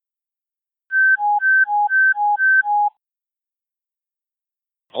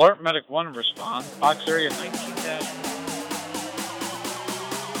Alert Medic 1 respond. Box area 19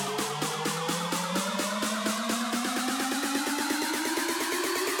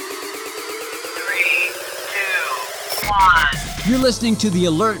 You're listening to the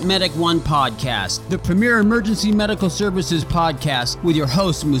Alert Medic 1 podcast, the premier emergency medical services podcast with your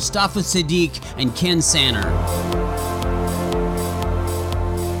hosts Mustafa Siddiq and Ken Sanner.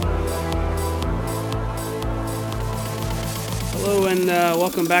 Hello and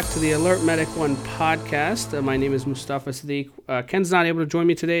welcome back to the Alert Medic 1 podcast. My name is Mustafa Siddiq. Ken's not able to join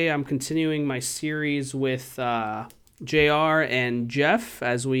me today. I'm continuing my series with JR and Jeff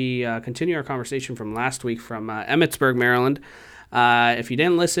as we continue our conversation from last week from Emmitsburg, Maryland. If you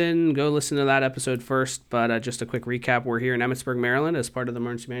didn't listen, go listen to that episode first. But just a quick recap, we're here in Emmitsburg, Maryland as part of the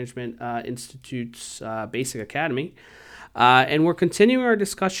Emergency Management Institute's Basic Academy. And we're continuing our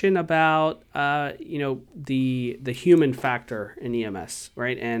discussion about, the human factor in EMS,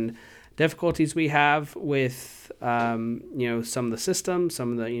 right? And difficulties we have with, some of the systems,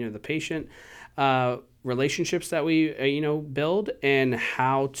 some of the, the patient relationships that we, build, and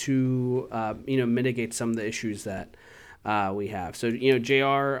how to, mitigate some of the issues that we have. So,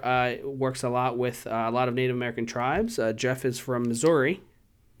 JR works a lot with a lot of Native American tribes. Jeff is from Missouri,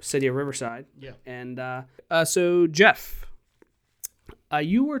 city of Riverside. Yeah. And so, Jeff,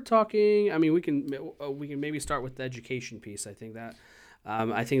 you were talking. I mean, we can maybe start with the education piece. I think that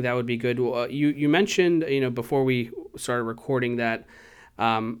would be good. You mentioned before we started recording that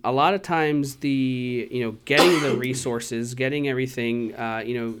a lot of times the getting the resources, getting everything,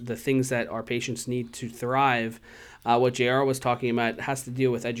 the things that our patients need to thrive. What JR was talking about has to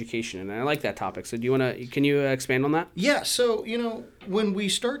deal with education, and I like that topic. So can you expand on that? Yeah, so, when we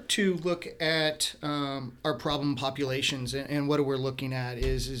start to look at our problem populations and what we're looking at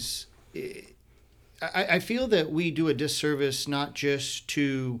I feel that we do a disservice not just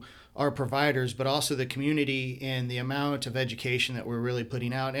to our providers, but also the community and the amount of education that we're really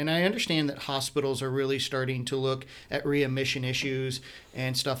putting out. And I understand that hospitals are really starting to look at readmission issues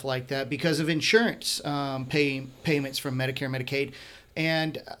and stuff like that because of insurance payments from Medicare, Medicaid.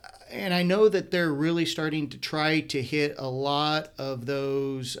 And I know that they're really starting to try to hit a lot of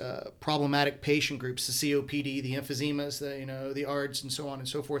those problematic patient groups, the COPD, the emphysemas, the ARDS, and so on and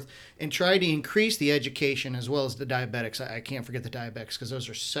so forth, and try to increase the education as well as the diabetics. I can't forget the diabetics because those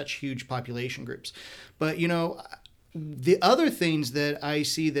are such huge population groups. But, the other things that I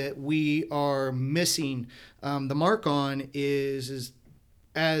see that we are missing the mark on is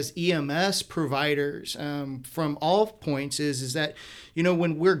as EMS providers from all points is that,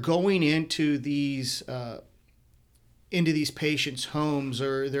 when we're going into these patients' homes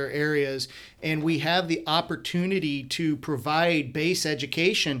or their areas, and we have the opportunity to provide base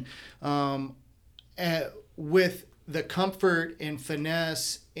education with the comfort and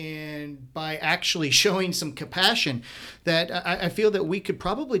finesse and by actually showing some compassion, that I feel that we could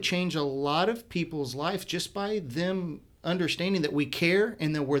probably change a lot of people's lives just by them understanding that we care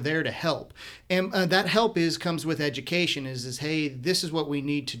and that we're there to help. And that help comes with education is hey, this is what we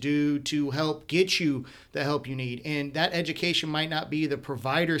need to do to help get you the help you need. And that education might not be the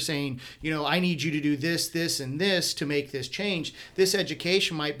provider saying, I need you to do this, this, and this to make this change. This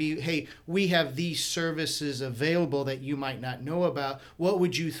education might be, hey, we have these services available that you might not know about. What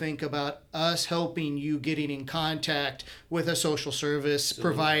would you think about us helping you getting in contact with a social service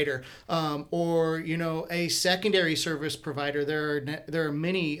provider or a secondary service provider? There are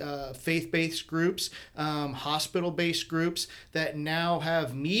many faith-based groups, hospital-based groups that now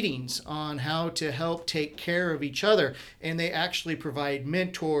have meetings on how to help take care of each other, and they actually provide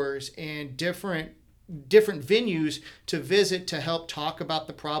mentors and different venues to visit to help talk about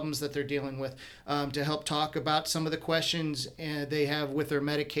the problems that they're dealing with, to help talk about some of the questions they have with their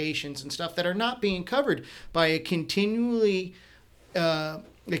medications and stuff that are not being covered by a continually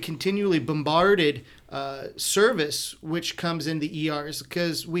bombarded service which comes in the ERs,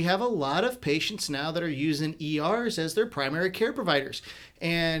 because we have a lot of patients now that are using ERs as their primary care providers.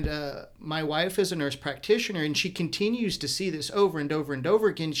 And my wife is a nurse practitioner, and she continues to see this over and over and over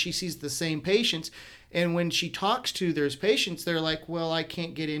again. She sees the same patients, and when she talks to those patients, they're like, well, I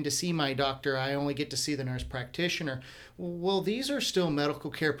can't get in to see my doctor. I only get to see the nurse practitioner. Well, these are still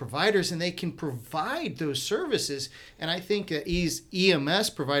medical care providers, and they can provide those services. And I think that as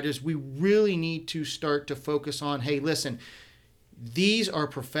EMS providers, we really need to start to focus on, hey, listen, these are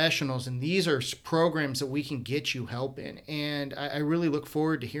professionals and these are programs that we can get you help in. And I really look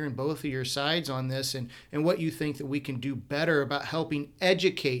forward to hearing both of your sides on this and what you think that we can do better about helping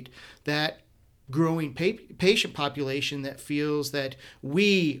educate that growing patient population that feels that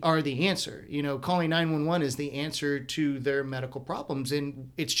we are the answer. Calling 911 is the answer to their medical problems,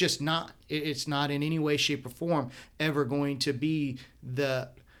 and it's just not. It's not in any way, shape, or form ever going to be the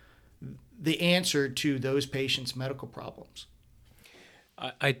answer to those patients' medical problems.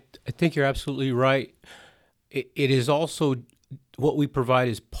 I think you're absolutely right. It is also what we provide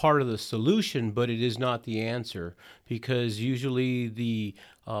is part of the solution, but it is not the answer, because usually the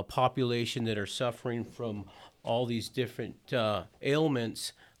population that are suffering from all these different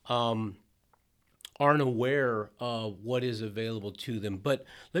ailments aren't aware of what is available to them. But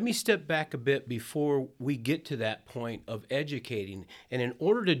let me step back a bit before we get to that point of educating. And in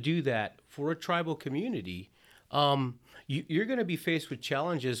order to do that for a tribal community, you're going to be faced with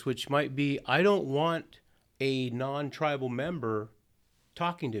challenges, which might be, I don't want a non-tribal member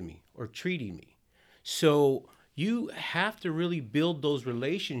talking to me or treating me. So you have to really build those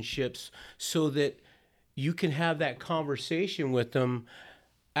relationships so that you can have that conversation with them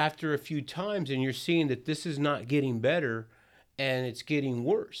after a few times, and you're seeing that this is not getting better and it's getting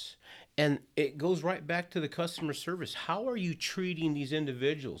worse. And it goes right back to the customer service. How are you treating these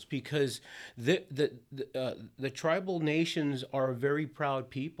individuals? Because the tribal nations are a very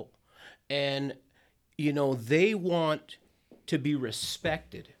proud people, and they want to be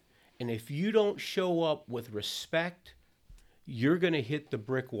respected. And if you don't show up with respect, you're going to hit the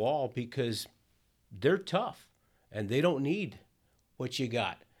brick wall, because they're tough and they don't need what you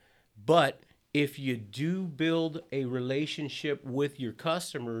got. But if you do build a relationship with your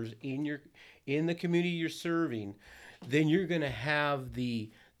customers in the community you're serving, then you're going to have the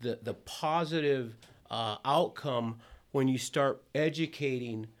positive outcome when you start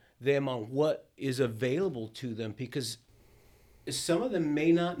educating them on what is available to them, because some of them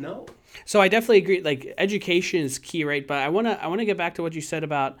may not know. So I definitely agree. Like, education is key, right? But I wanna get back to what you said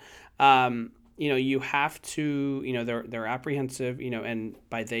about you have to, they're apprehensive, and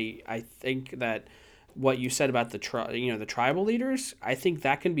I think that what you said about the tribal leaders, I think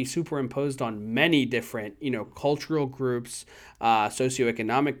that can be superimposed on many different, cultural groups,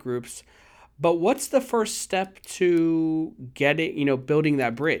 socioeconomic groups. But what's the first step to building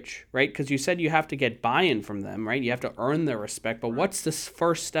that bridge, right? Because you said you have to get buy-in from them, right? You have to earn their respect. But what's this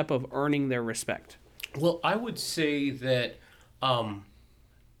first step of earning their respect? Well, I would say that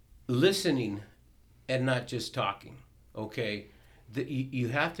listening and not just talking, okay? You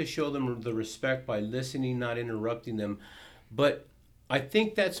have to show them the respect by listening, not interrupting them. But I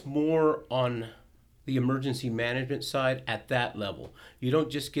think that's more on the emergency management side at that level. You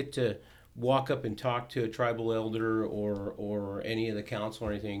don't just get to walk up and talk to a tribal elder or any of the council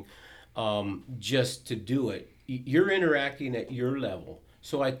or anything just to do it. You're interacting at your level.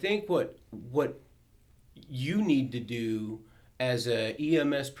 So I think what you need to do as a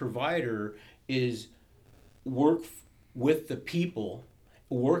EMS provider is work with the people,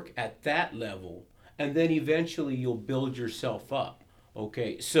 work at that level, and then eventually you'll build yourself up.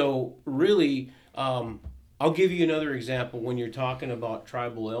 Okay, so really, I'll give you another example when you're talking about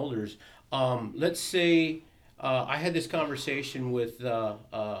tribal elders. Let's say I had this conversation with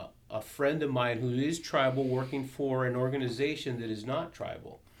a friend of mine who is tribal, working for an organization that is not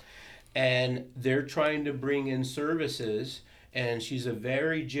tribal. And they're trying to bring in services, and she's a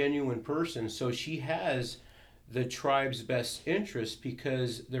very genuine person. So she has the tribe's best interest,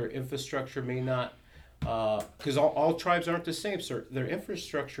 because their infrastructure may not, because all tribes aren't the same, so their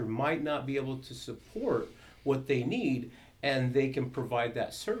infrastructure might not be able to support what they need, and they can provide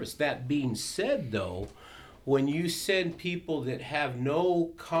that service. That being said, though, when you send people that have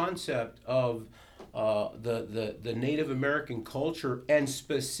no concept of the Native American culture, and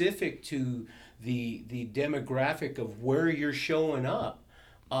specific to the demographic of where you're showing up,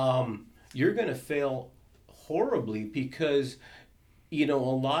 you're going to fail horribly, because a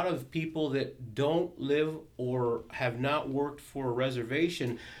lot of people that don't live or have not worked for a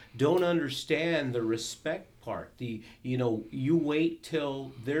reservation don't understand the respect part. You wait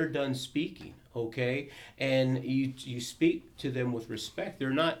till they're done speaking, okay, and you speak to them with respect.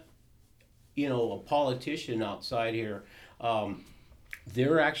 They're not a politician outside here.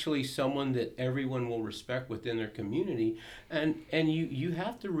 They're actually someone that everyone will respect within their community, and you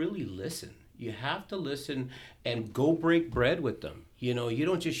have to really listen. You have to listen and go break bread with them. You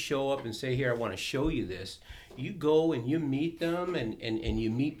don't just show up and say, here, I want to show you this. You go and you meet them, and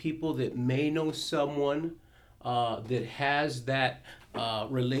you meet people that may know someone that has that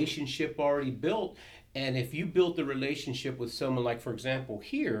relationship already built. And if you built the relationship with someone, like, for example,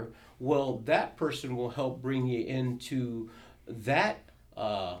 here, well, that person will help bring you into that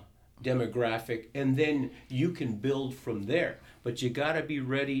demographic, and then you can build from there. But you got to be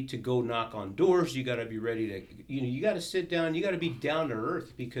ready to go knock on doors. You got to be ready to, you got to sit down. You got to be down to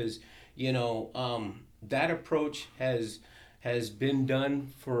earth, because, that approach has been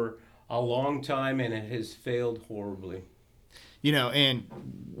done for a long time, and it has failed horribly. And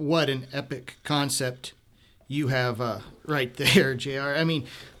what an epic concept you have right there, JR. I mean,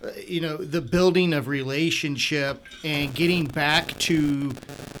 the building of relationship and getting back to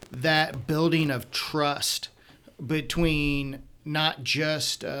that building of trust between not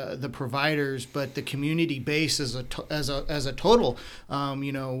just the providers, but the community base as a total.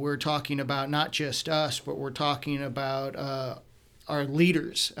 We're talking about not just us, but we're talking about our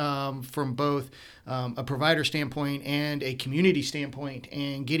leaders from both a provider standpoint and a community standpoint,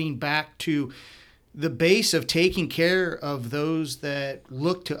 and getting back to the base of taking care of those that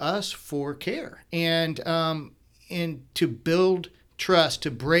look to us for care, and to build trust, to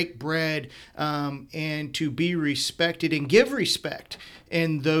break bread, and to be respected and give respect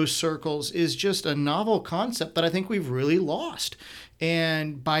in those circles is just a novel concept that I think we've really lost.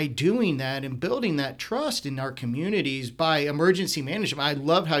 And by doing that and building that trust in our communities by emergency management, I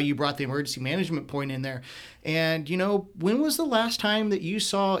love how you brought the emergency management point in there. And, when was the last time that you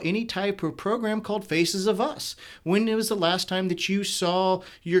saw any type of program called Faces of Us? When was the last time that you saw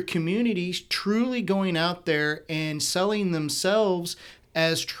your communities truly going out there and selling themselves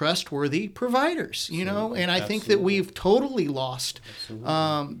as trustworthy providers, And I think that we've totally lost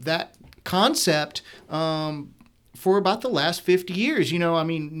that concept for about the last 50 years.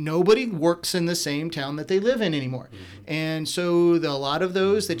 Nobody works in the same town that they live in anymore. Mm-hmm. And so a lot of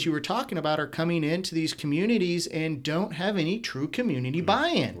those that you were talking about are coming into these communities and don't have any true community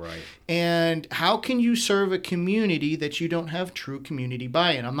buy-in. Right. And how can you serve a community that you don't have true community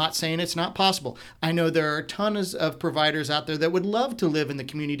buy-in? I'm not saying it's not possible. I know there are tons of providers out there that would love to live in the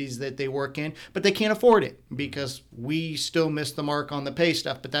communities that they work in, but they can't afford it because we still miss the mark on the pay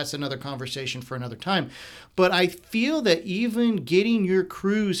stuff. But that's another conversation for another time. But I feel that even getting your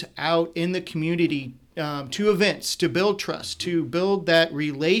crews out in the community to events, to build trust, to build that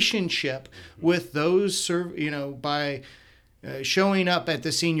relationship with those, by showing up at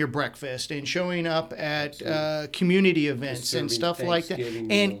the senior breakfast and showing up at community events and stuff like that,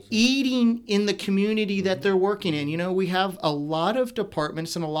 and eating in the community that they're working in. We have a lot of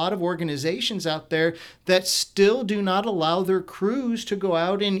departments and a lot of organizations out there that still do not allow their crews to go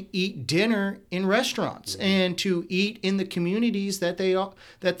out and eat dinner in restaurants and to eat in the communities that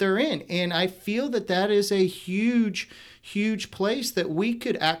they're in. And I feel that is a huge place that we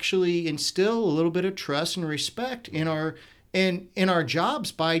could actually instill a little bit of trust and respect in our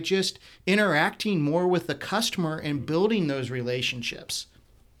jobs by just interacting more with the customer and building those relationships.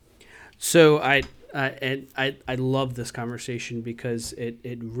 So I love this conversation because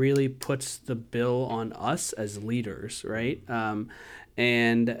it really puts the bill on us as leaders, right?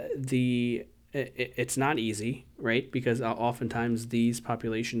 And it's not easy, right? Because oftentimes these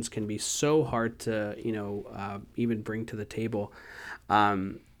populations can be so hard to even bring to the table.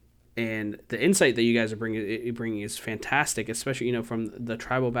 And the insight that you guys are bringing is fantastic, especially from the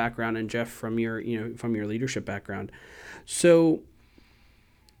tribal background, and Jeff from your leadership background. So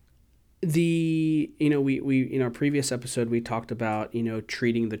we in our previous episode we talked about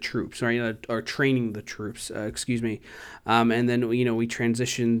treating the troops, right, or training the troops, and then we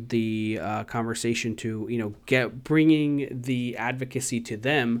transitioned the conversation to bringing the advocacy to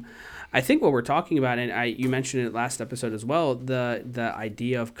them. I think what we're talking about, and you mentioned it last episode as well, the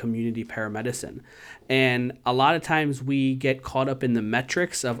idea of community paramedicine. And a lot of times we get caught up in the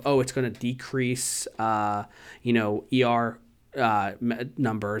metrics of, it's going to decrease, ER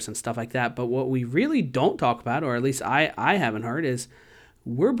numbers and stuff like that. But what we really don't talk about, or at least I haven't heard, is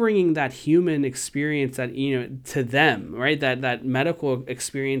we're bringing that human experience that to them, right? That medical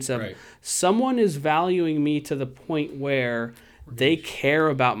experience of someone is valuing me to the point where they care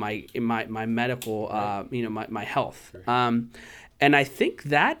about my medical, my health. And I think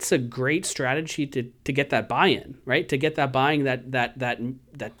that's a great strategy to get that buy-in, right? To get that buy-in,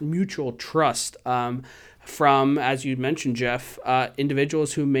 that mutual trust from, as you mentioned, Jeff,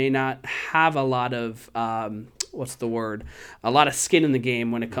 individuals who may not have a lot of, a lot of skin in the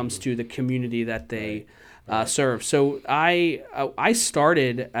game when it comes to the community that they serve. So I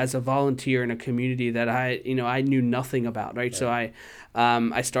started as a volunteer in a community that I knew nothing about, right? So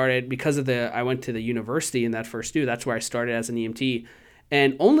I started because I went to the university in that first year. That's where I started as an EMT.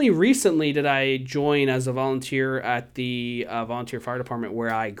 And only recently did I join as a volunteer at the volunteer fire department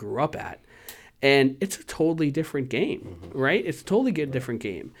where I grew up at. And it's a totally different game, right? It's a totally different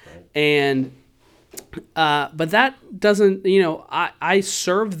game. And But that doesn't, I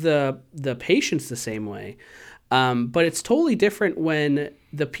serve the patients the same way. But it's totally different when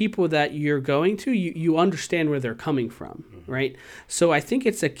the people that you're going to, you understand where they're coming from, right? So I think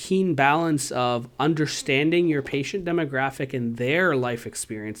it's a keen balance of understanding your patient demographic and their life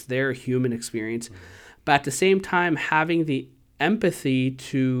experience, their human experience, but at the same time having the empathy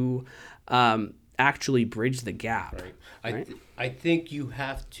to actually bridge the gap. Right. I think you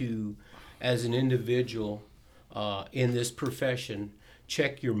have to, as an individual in this profession,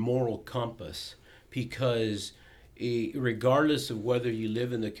 check your moral compass, because regardless of whether you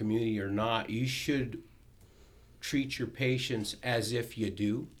live in the community or not, you should treat your patients as if you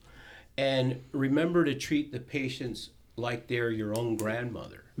do. And remember to treat the patients like they're your own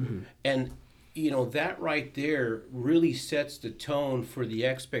grandmother. And, that right there really sets the tone for the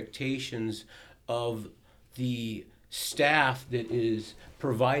expectations of the staff that is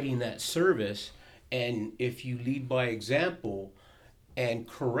providing that service. And if you lead by example and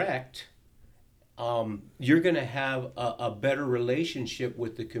correct, you're going to have a better relationship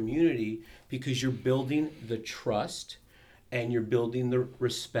with the community, because you're building the trust and you're building the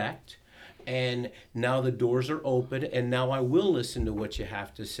respect. And now the doors are open, and now I will listen to what you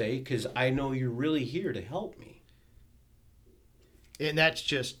have to say, because I know you're really here to help me. And that's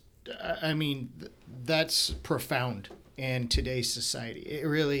just, that's profound in today's society. It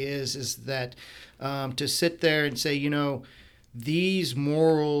really is that to sit there and say, these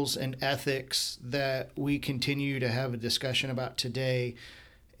morals and ethics that we continue to have a discussion about today,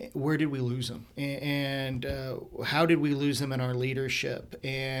 where did we lose them? And how did we lose them in our leadership?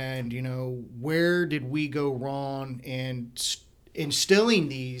 And, where did we go wrong in instilling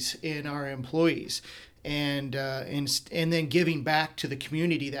these in our employees? And then giving back to the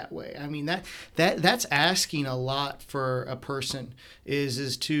community that way. I mean, that's asking a lot for a person,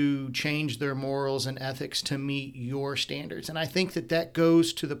 is to change their morals and ethics to meet your standards. And I think that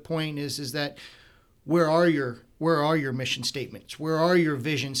goes to the point is that where are your mission statements? Where are your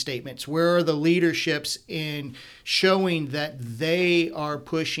vision statements? Where are the leaderships in showing that they are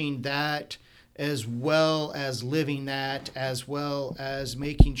pushing that, as well as living that, as well as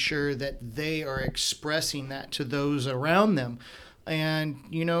making sure that they are expressing that to those around them? And,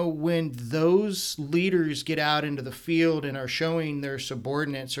 when those leaders get out into the field and are showing their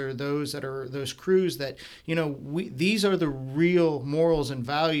subordinates, or those crews, that, these are the real morals and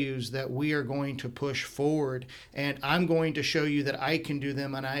values that we are going to push forward. And I'm going to show you that I can do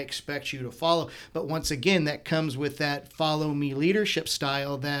them, and I expect you to follow. But once again, that comes with that follow me leadership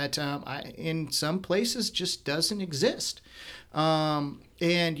style that in some places just doesn't exist. And,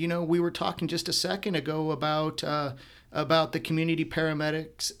 we were talking just a second ago about the community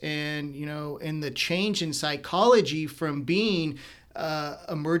paramedics, and and the change in psychology from being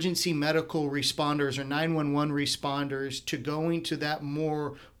emergency medical responders or 911 responders to going to that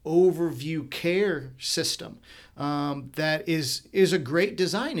more overview care system. That is a great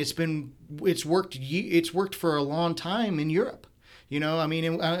design. It's worked for a long time in Europe.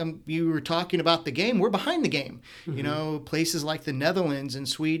 You were talking about the game. We're behind the game. Places like the Netherlands and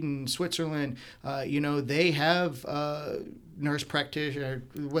Sweden, Switzerland, they have nurse practitioner,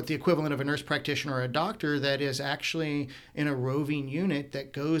 what the equivalent of a nurse practitioner or a doctor that is actually in a roving unit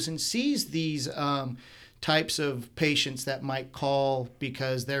that goes and sees these types of patients that might call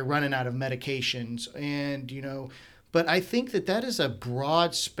because they're running out of medications. And, but I think that is a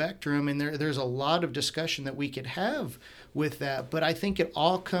broad spectrum, and there's a lot of discussion that we could have with that. But I think it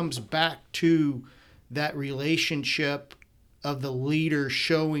all comes back to that relationship of the leader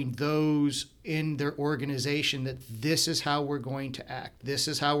showing those in their organization that this is how we're going to act. This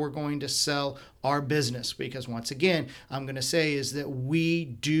is how we're going to sell our business. Because once again, I'm going to say is that we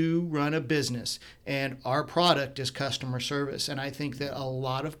do run a business, and our product is customer service. And I think that a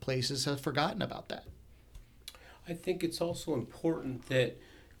lot of places have forgotten about that. I think it's also important that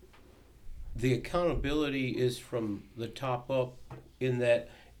the accountability is from the top up, in that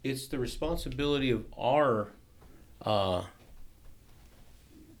it's the responsibility of our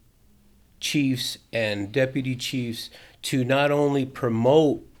chiefs and deputy chiefs to not only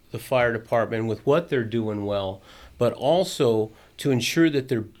promote the fire department with what they're doing well, but also to ensure that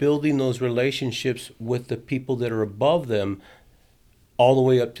they're building those relationships with the people that are above them, all the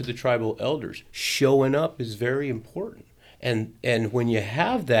way up to the tribal elders. Showing up is very important. And when you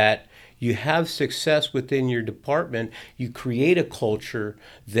have that, you have success within your department. You create a culture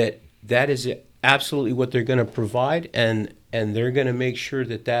that is absolutely what they're going to provide, and they're going to make sure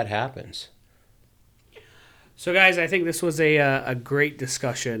that happens. So, guys, I think this was a great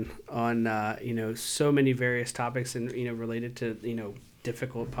discussion on so many various topics and related to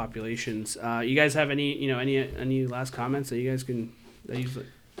difficult populations. You guys have any last comments that you guys can?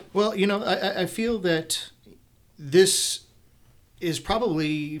 Well, I feel that this is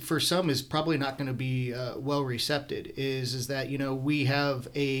probably, for some, is probably not going to be well received. Is that we have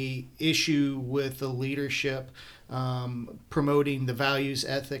a issue with the leadership promoting the values,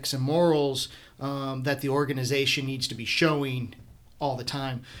 ethics, and morals that the organization needs to be showing all the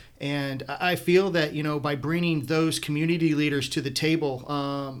time. And I feel that, by bringing those community leaders to the table,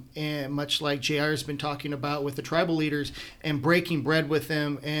 and much like JR has been talking about with the tribal leaders, and breaking bread with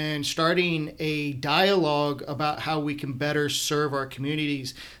them and starting a dialogue about how we can better serve our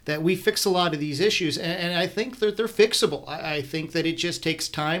communities, that we fix a lot of these issues. And I think that they're fixable. I think that it just takes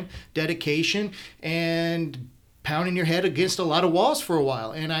time, dedication, and pounding your head against a lot of walls for a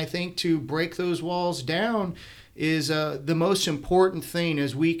while. And I think to break those walls down is the most important thing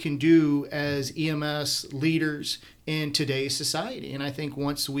as we can do as EMS leaders in today's society. And I think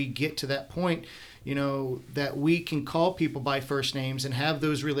once we get to that point, that we can call people by first names and have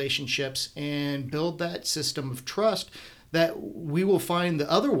those relationships and build that system of trust, that we will find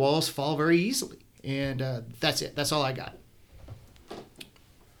the other walls fall very easily. And that's it. That's all I got.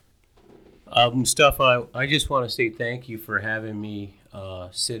 Mustafa, I just want to say thank you for having me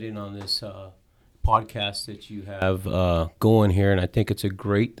sit in on this podcast that you have going here, and I think it's a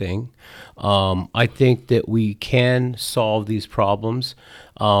great thing. I think that we can solve these problems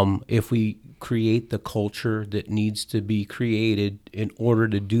if we create the culture that needs to be created in order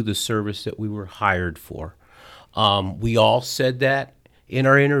to do the service that we were hired for. We all said that in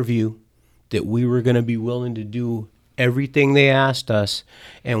our interview, that we were going to be willing to do everything they asked us.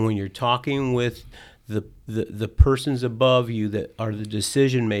 And when you're talking with the persons above you that are the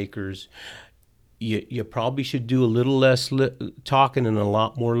decision makers, you probably should do a little less talking and a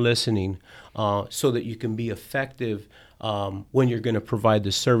lot more listening, so that you can be effective when you're going to provide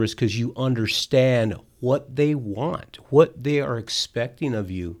the service, because you understand what they want, what they are expecting of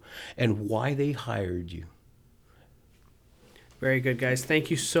you, and why they hired you. Very good, guys. Thank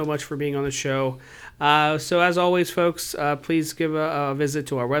you so much for being on the show. So as always, folks, please give a visit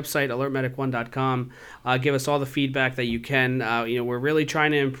to our website, alertmedic1.com. Give us all the feedback that you can. We're really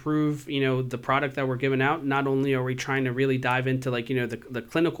trying to improve, the product that we're giving out. Not only are we trying to really dive into the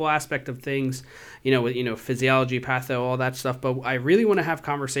clinical aspect of things, with physiology, patho, all that stuff, but I really want to have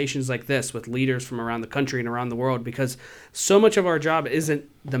conversations like this with leaders from around the country and around the world, because so much of our job isn't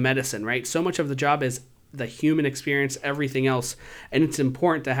the medicine, right? So much of the job is the human experience, everything else. And it's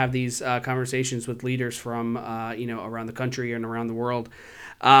important to have these conversations with leaders from, around the country and around the world.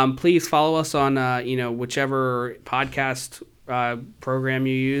 Please follow us on, whichever podcast program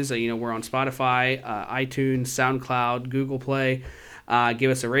you use. We're on Spotify, iTunes, SoundCloud, Google Play. Give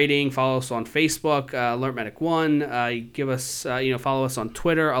us a rating. Follow us on Facebook, AlertMedic1. Give us, follow us on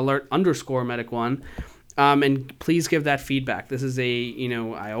Twitter, alert_medic1. And please give that feedback. This is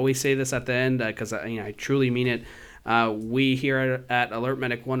I always say this at the end because I truly mean it. We here at Alert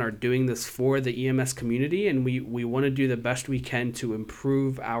Medic 1 are doing this for the EMS community, and we want to do the best we can to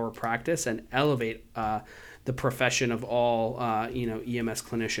improve our practice and elevate the profession of all EMS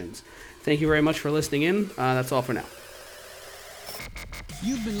clinicians. Thank you very much for listening in. That's all for now.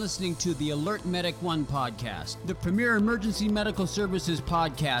 You've been listening to the Alert Medic 1 podcast, the premier emergency medical services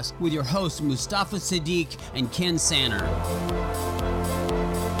podcast with your hosts Mustafa Siddiq and Ken Sanner.